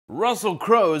Russell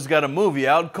Crowe's got a movie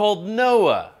out called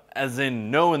Noah, as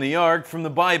in Noah in the Ark from the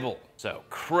Bible. So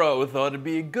Crowe thought it'd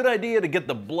be a good idea to get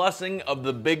the blessing of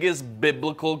the biggest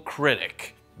biblical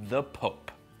critic, the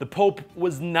Pope. The Pope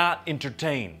was not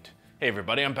entertained. Hey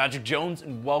everybody, I'm Patrick Jones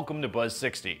and welcome to Buzz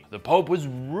 60. The Pope was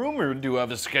rumored to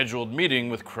have a scheduled meeting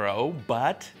with Crowe,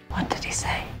 but... What did he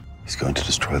say? He's going to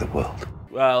destroy the world.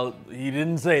 Well, he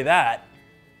didn't say that.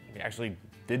 He actually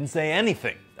didn't say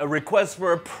anything. A request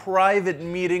for a private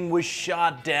meeting was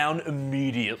shot down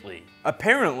immediately.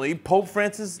 Apparently, Pope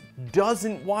Francis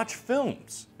doesn't watch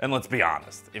films. And let's be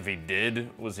honest, if he did,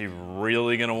 was he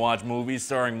really gonna watch movies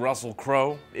starring Russell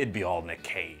Crowe? It'd be all Nick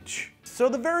Cage. So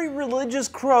the very religious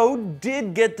Crowe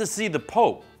did get to see the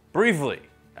Pope, briefly,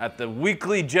 at the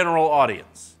weekly general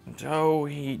audience. Though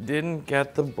he didn't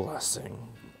get the blessing.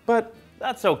 But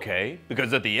that's okay,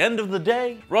 because at the end of the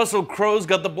day, Russell Crowe's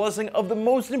got the blessing of the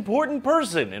most important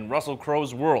person in Russell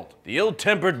Crowe's world. The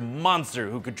ill-tempered monster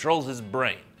who controls his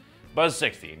brain. Buzz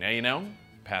 60, now you know,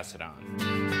 pass it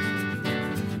on.